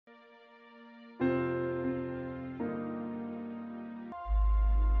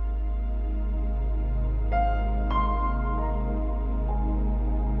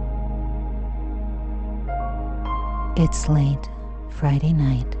It's late Friday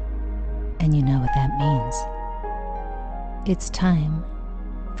night, and you know what that means. It's time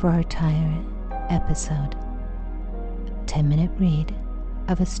for our Tire episode. 10-minute read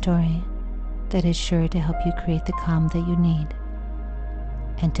of a story that is sure to help you create the calm that you need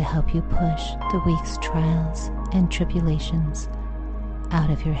and to help you push the week's trials and tribulations out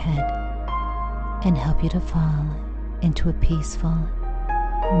of your head and help you to fall into a peaceful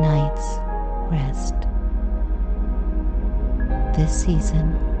night's rest. This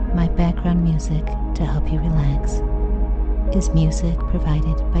season, my background music to help you relax is music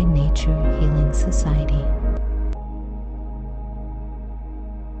provided by Nature Healing Society.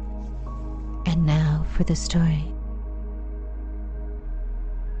 And now for the story.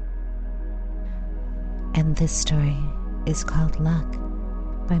 And this story is called Luck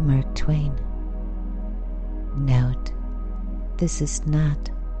by Mark Twain. Note, this is not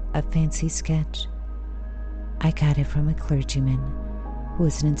a fancy sketch. I got it from a clergyman who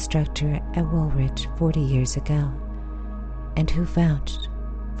was an instructor at Woolwich 40 years ago and who vouched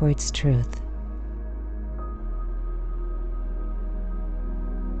for its truth.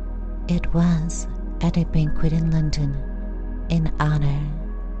 It was at a banquet in London in honor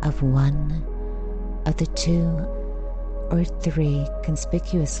of one of the 2 or 3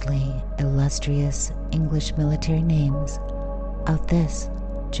 conspicuously illustrious English military names of this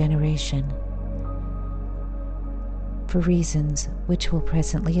generation. For reasons which will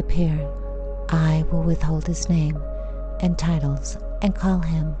presently appear, I will withhold his name and titles and call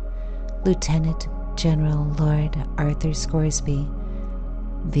him Lieutenant General Lord Arthur Scoresby,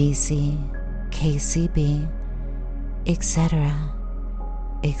 V.C., K.C.B., etc.,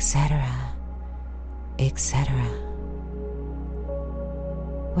 etc., etc.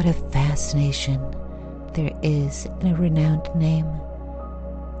 What a fascination there is in a renowned name.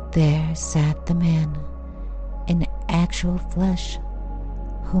 There sat the man in actual flesh,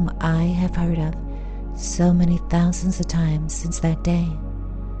 whom I have heard of so many thousands of times since that day,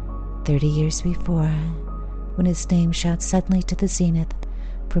 30 years before, when his name shot suddenly to the zenith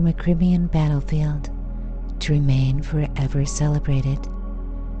from a Crimean battlefield to remain forever celebrated.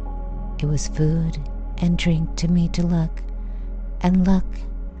 It was food and drink to me to look and look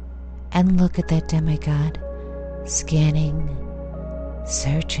and look at that demigod, scanning,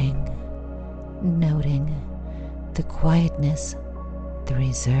 searching, noting the quietness, the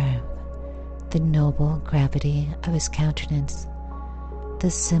reserve, the noble gravity of his countenance, the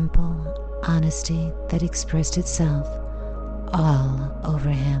simple honesty that expressed itself all over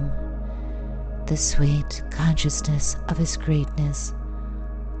him, the sweet consciousness of his greatness,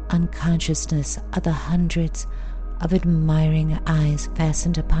 unconsciousness of the hundreds of admiring eyes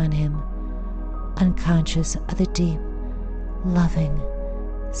fastened upon him, unconscious of the deep, loving,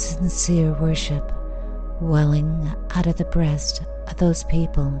 sincere worship welling out of the breast of those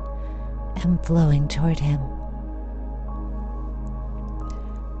people and flowing toward him.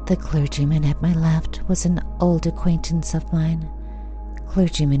 The clergyman at my left was an old acquaintance of mine,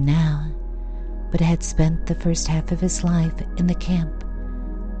 clergyman now, but had spent the first half of his life in the camp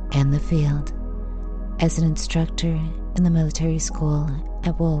and the field as an instructor in the military school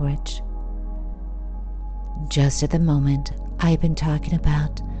at Woolwich. Just at the moment I had been talking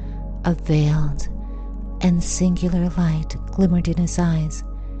about, a veiled and singular light glimmered in his eyes,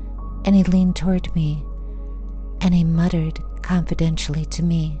 and he leaned toward me, and he muttered confidentially to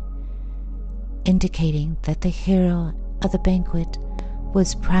me, indicating that the hero of the banquet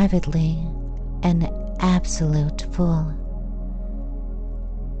was privately an absolute fool.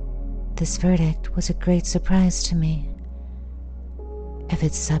 This verdict was a great surprise to me. If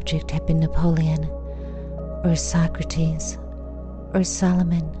its subject had been Napoleon, or Socrates, or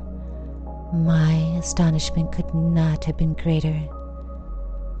Solomon, my astonishment could not have been greater.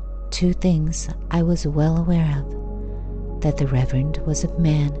 2 things I was well aware of: that the Reverend was a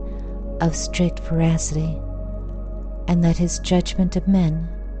man of strict veracity, and that his judgment of men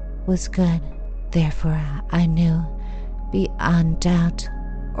was good. Therefore I knew beyond doubt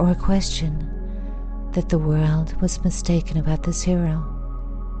or question that the world was mistaken about this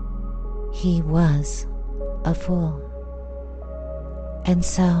hero. He was a fool. And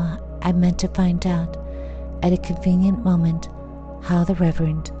so I meant to find out at a convenient moment how the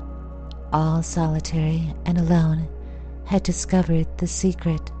Reverend, all solitary and alone, had discovered the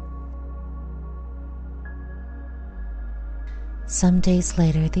secret. Some days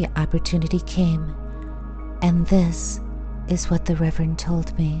later the opportunity came, and this is what the Reverend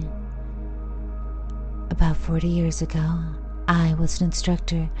told me. About 40 years ago, I was an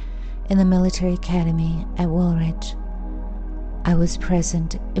instructor in the military academy at Woolwich. I was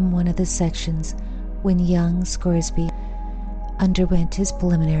present in one of the sections when young Scoresby underwent his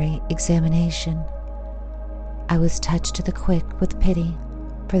preliminary examination. I was touched to the quick with pity,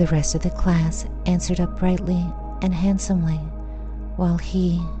 for the rest of the class answered uprightly and handsomely, while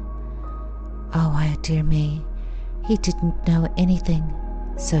he, oh dear me, he didn't know anything,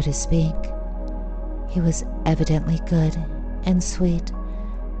 so to speak. He was evidently good and sweet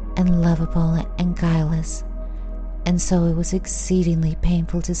and lovable and guileless, and so it was exceedingly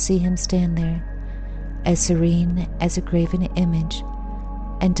painful to see him stand there, as serene as a graven image,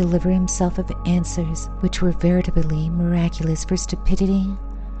 and deliver himself of answers which were veritably miraculous for stupidity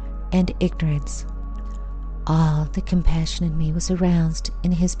and ignorance. All the compassion in me was aroused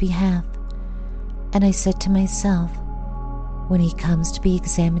in his behalf, and I said to myself, when he comes to be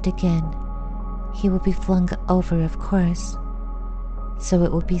examined again, he will be flung over, of course, so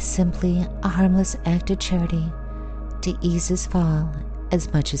it will be simply a harmless act of charity to ease his fall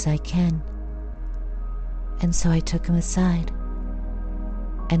as much as I can. And so I took him aside,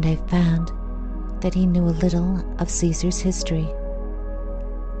 and I found that he knew a little of Caesar's history,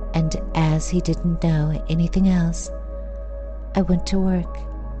 and as he didn't know anything else, I went to work,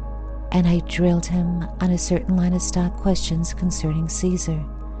 and I drilled him on a certain line of stock questions concerning Caesar,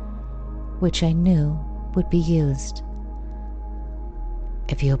 which I knew would be used.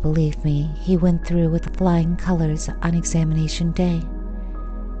 If you'll believe me, he went through with flying colors on examination day.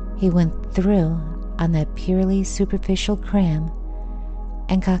 He went through on that purely superficial cram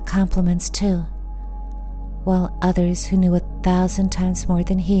and got compliments too, while others who knew 1,000 times more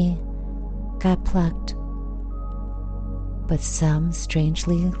than he got plucked. But some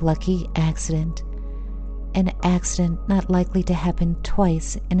strangely lucky accident, an accident not likely to happen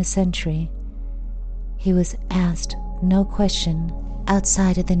twice in a century, he was asked no question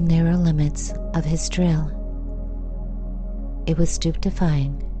outside of the narrow limits of his drill. It was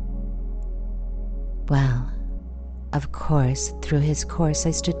stupefying. Well, of course, through his course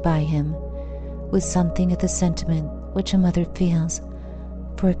I stood by him with something of the sentiment which a mother feels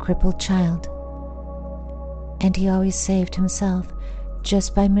for a crippled child, and he always saved himself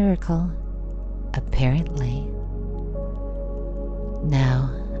just by miracle, apparently.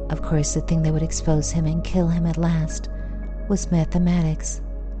 Now, of course, the thing that would expose him and kill him at last was mathematics.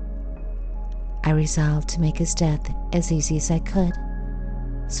 I resolved to make his death as easy as I could,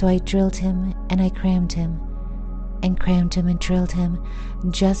 so I drilled him and I crammed him, and crammed him and drilled him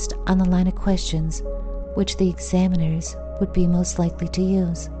just on the line of questions which the examiners would be most likely to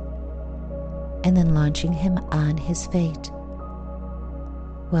use, and then launching him on his fate.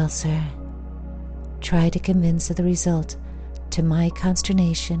 Well, sir, try to convince of the result. To my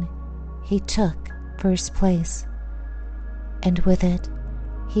consternation, he took first place, and with it,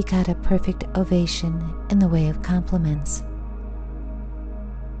 he got a perfect ovation in the way of compliments.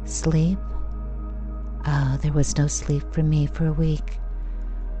 Sleep? Oh, there was no sleep for me for a week.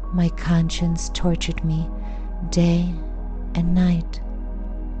 My conscience tortured me day and night.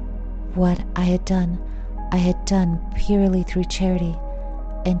 What I had done purely through charity,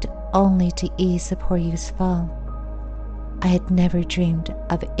 and only to ease the poor youth's fall. I had never dreamed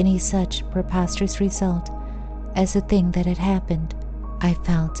of any such preposterous result as the thing that had happened. I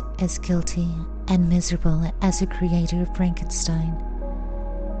felt as guilty and miserable as the creator of Frankenstein.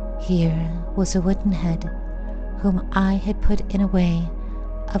 Here was a wooden head whom I had put in a way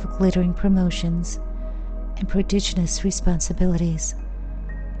of glittering promotions and prodigious responsibilities,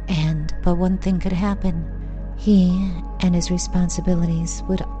 and but one thing could happen. He and his responsibilities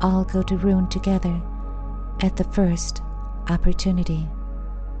would all go to ruin together at the first opportunity.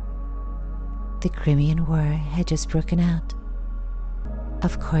 The Crimean War had just broken out.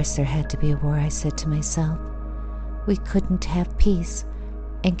 Of course there had to be a war, I said to myself. We couldn't have peace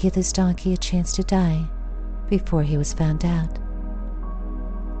and give this donkey a chance to die before he was found out.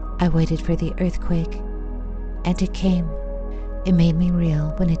 I waited for the earthquake, and it came. It made me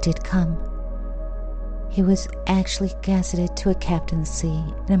reel when it did come. He was actually gazetted to a captaincy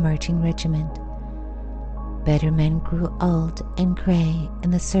in a marching regiment. Better men grew old and gray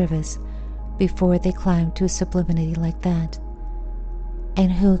in the service before they climbed to a sublimity like that.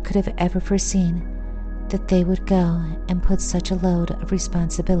 And who could have ever foreseen that they would go and put such a load of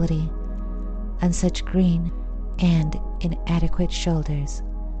responsibility on such green and inadequate shoulders?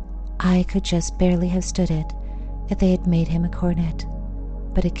 I could just barely have stood it if they had made him a cornet.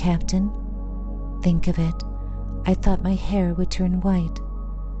 But a captain? Think of it. I thought my hair would turn white.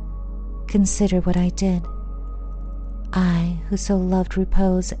 Consider what I did. I, who so loved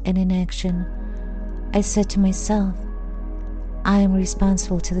repose and inaction, I said to myself, I am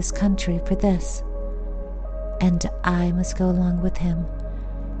responsible to this country for this, and I must go along with him,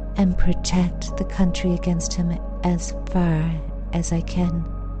 and protect the country against him as far as I can.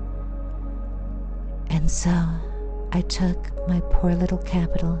 And so I took my poor little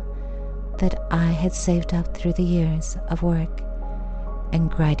capital that I had saved up through the years of work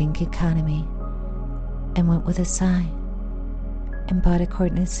and grinding economy, and went with a sigh and bought a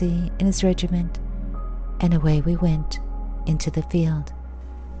cornetcy in his regiment, and away we went into the field.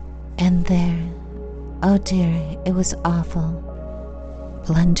 And there, oh dear, it was awful.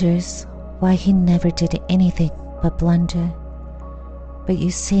 Blunders, why he never did anything but blunder. But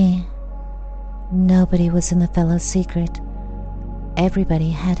you see, nobody was in the fellow's secret. Everybody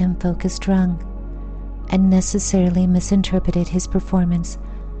had him focused wrong, and necessarily misinterpreted his performance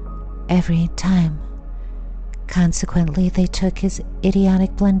every time. Consequently, they took his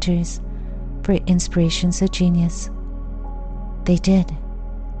idiotic blunders for inspirations of genius. They did,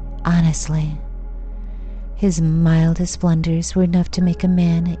 honestly. His mildest blunders were enough to make a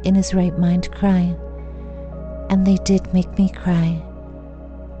man in his right mind cry, and they did make me cry,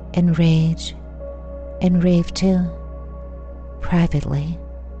 and rage, and rave too, privately.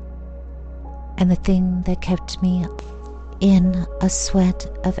 And the thing that kept me in a sweat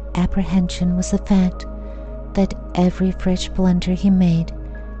of apprehension was the fact that every fresh blunder he made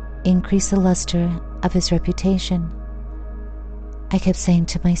increased the luster of his reputation. I kept saying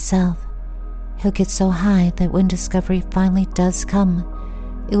to myself, he'll get so high that when discovery finally does come,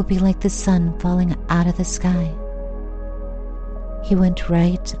 it will be like the sun falling out of the sky. He went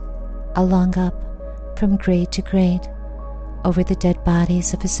right along up, from grade to grade, over the dead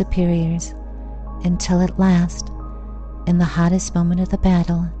bodies of his superiors, until at last, in the hottest moment of the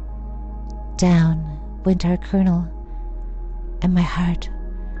battle, down went our colonel, and my heart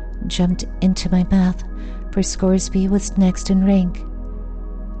jumped into my mouth, for Scoresby was next in rank.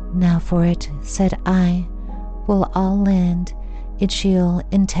 Now for it, said I, we'll all land in Sheol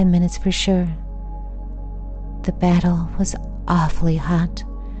in 10 minutes for sure. The battle was awfully hot.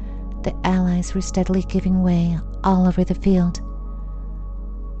 The Allies were steadily giving way all over the field.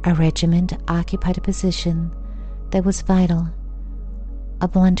 Our regiment occupied a position that was vital. A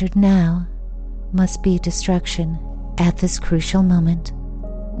blunder now must be destruction. At this crucial moment,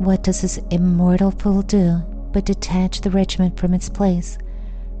 what does this immortal fool do but detach the regiment from its place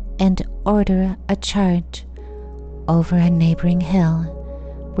and order a charge over a neighboring hill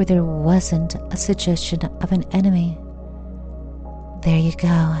where there wasn't a suggestion of an enemy? There you go,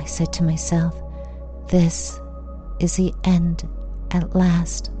 I said to myself. This is the end at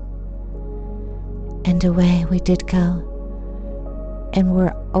last. And away we did go, and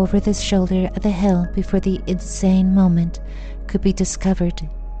were over the shoulder of the hill before the insane moment could be discovered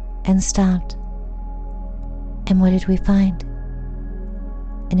and stopped. And what did we find?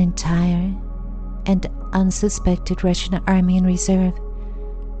 An entire and unsuspected Russian army in reserve.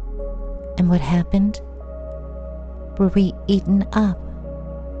 And what happened? Were we eaten up?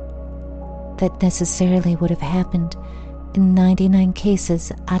 That necessarily would have happened in 99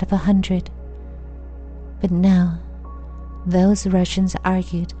 cases out of 100. But no, those Russians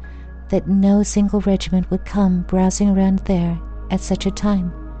argued that no single regiment would come browsing around there at such a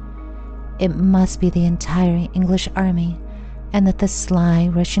time. It must be the entire English army, and that the sly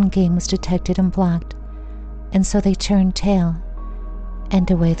Russian game was detected and blocked, and so they turned tail, and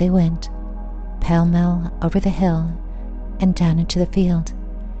away they went, pell-mell over the hill and down into the field,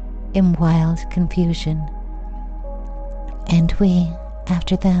 in wild confusion. And we,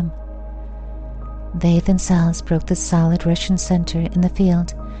 after them. They themselves broke the solid Russian center in the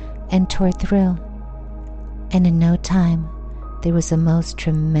field and tore it through, and in no time there was the most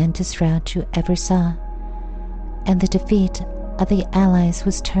tremendous rout you ever saw, and the defeat of the Allies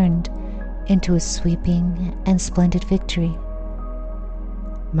was turned into a sweeping and splendid victory.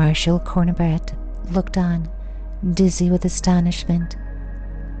 Marshal Cornbury looked on, dizzy with astonishment,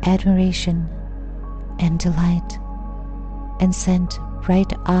 admiration, and delight, and sent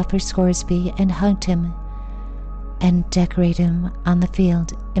right off for Scoresby and hugged him and decorated him on the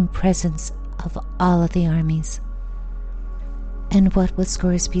field in presence of all of the armies. And what was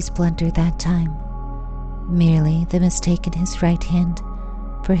Scoresby's blunder that time? Merely the mistake in his right hand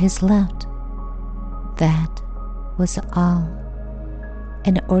for his left. That was all.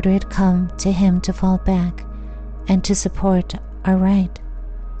 An order had come to him to fall back and to support our right,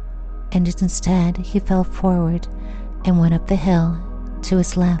 and instead he fell forward and went up the hill to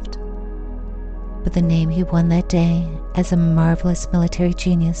his left. But the name he won that day as a marvelous military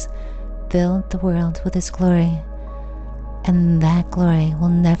genius filled the world with his glory, and that glory will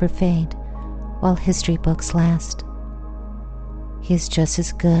never fade while history books last. He is just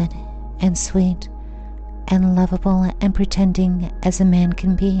as good and sweet and lovable and pretending as a man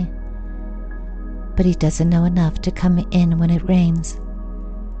can be. But he doesn't know enough to come in when it rains.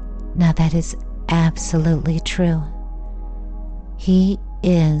 Now that is absolutely true. He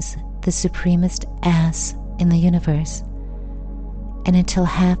is the supremest ass in the universe, and until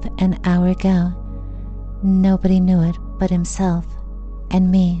half an hour ago, nobody knew it but himself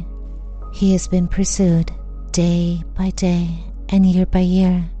and me. He has been pursued day by day and year by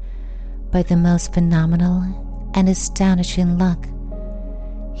year by the most phenomenal and astonishing luck.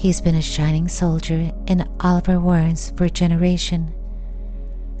 He's been a shining soldier in all of our wars for a generation,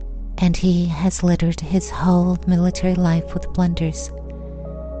 and he has littered his whole military life with blunders,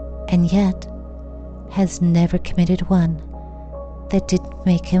 and yet has never committed one that didn't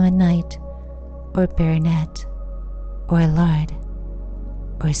make him a knight or baronet or a lord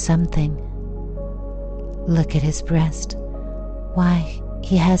or something. Look at his breast. Why,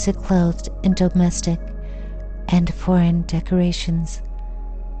 he has it clothed in domestic and foreign decorations.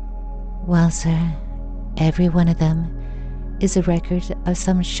 Well, sir, every one of them is a record of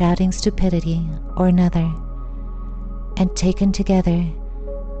some shouting stupidity or another, and taken together,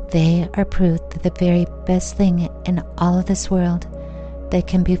 they are proof that the very best thing in all of this world that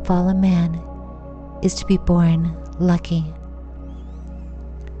can befall a man is to be born lucky.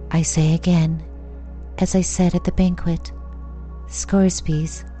 I say again, as I said at the banquet,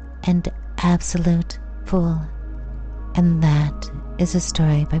 Scoresby's an absolute fool. And that is a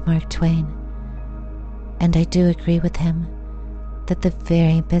story by Mark Twain. And I do agree with him that the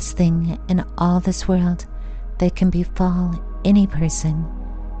very best thing in all this world that can befall any person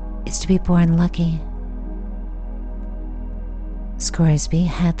is to be born lucky. Scoresby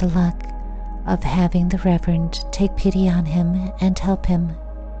had the luck of having the Reverend take pity on him and help him.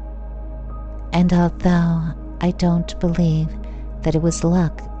 And although I don't believe that it was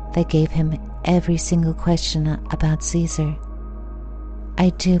luck that gave him every single question about Caesar, I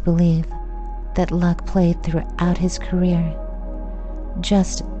do believe that luck played throughout his career,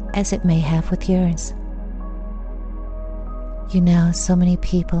 just as it may have with yours. You know, so many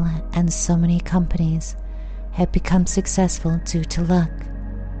people and so many companies have become successful due to luck.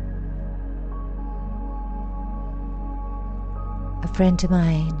 A friend of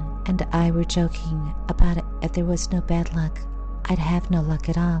mine and I were joking about it. If there was no bad luck, I'd have no luck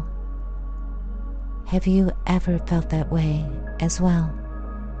at all. Have you ever felt that way as well?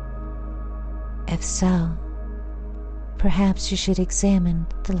 If so, perhaps you should examine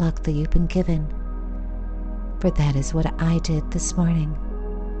the luck that you've been given, for that is what I did this morning.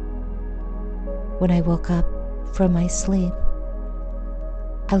 When I woke up from my sleep,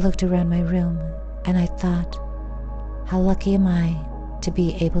 I looked around my room and I thought, how lucky am I to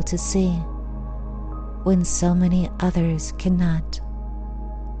be able to see when so many others cannot.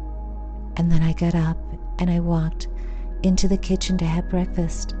 And then I got up and I walked into the kitchen to have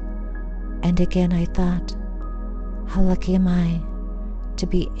breakfast. And again I thought, how lucky am I to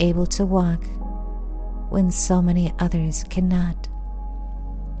be able to walk when so many others cannot.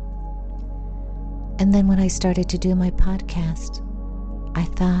 And then when I started to do my podcast, I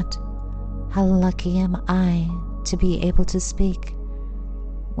thought, how lucky am I to be able to speak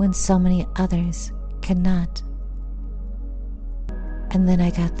when so many others cannot. And then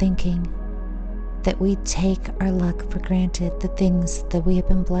I got thinking that we take our luck for granted, the things that we have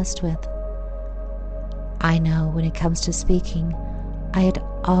been blessed with. I know when it comes to speaking, I had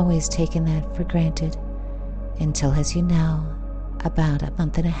always taken that for granted until, as you know, about a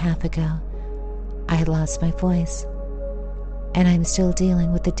month and a half ago, I had lost my voice, and I'm still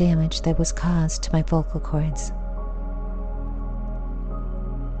dealing with the damage that was caused to my vocal cords.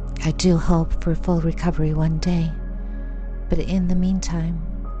 I do hope for full recovery one day, but in the meantime,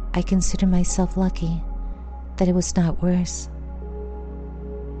 I consider myself lucky that it was not worse.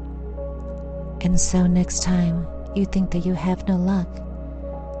 And so next time you think that you have no luck,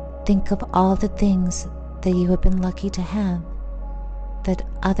 think of all the things that you have been lucky to have that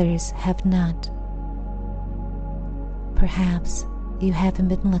others have not. Perhaps you haven't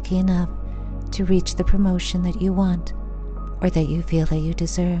been lucky enough to reach the promotion that you want or that you feel that you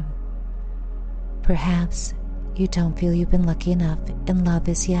deserve. Perhaps you don't feel you've been lucky enough in love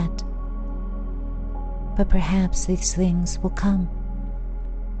as yet. But perhaps these things will come.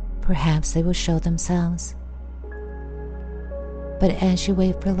 Perhaps they will show themselves. But as you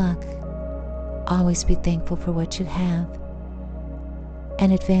wait for luck, always be thankful for what you have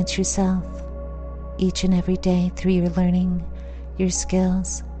and advance yourself each and every day through your learning, your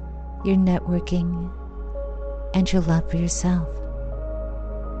skills, your networking, and your love for yourself.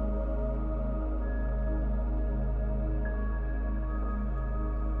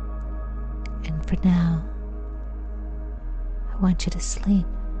 And for now, want you to sleep.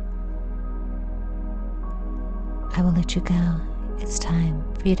 I will let you go. It's time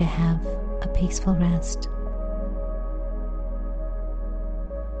for you to have a peaceful rest.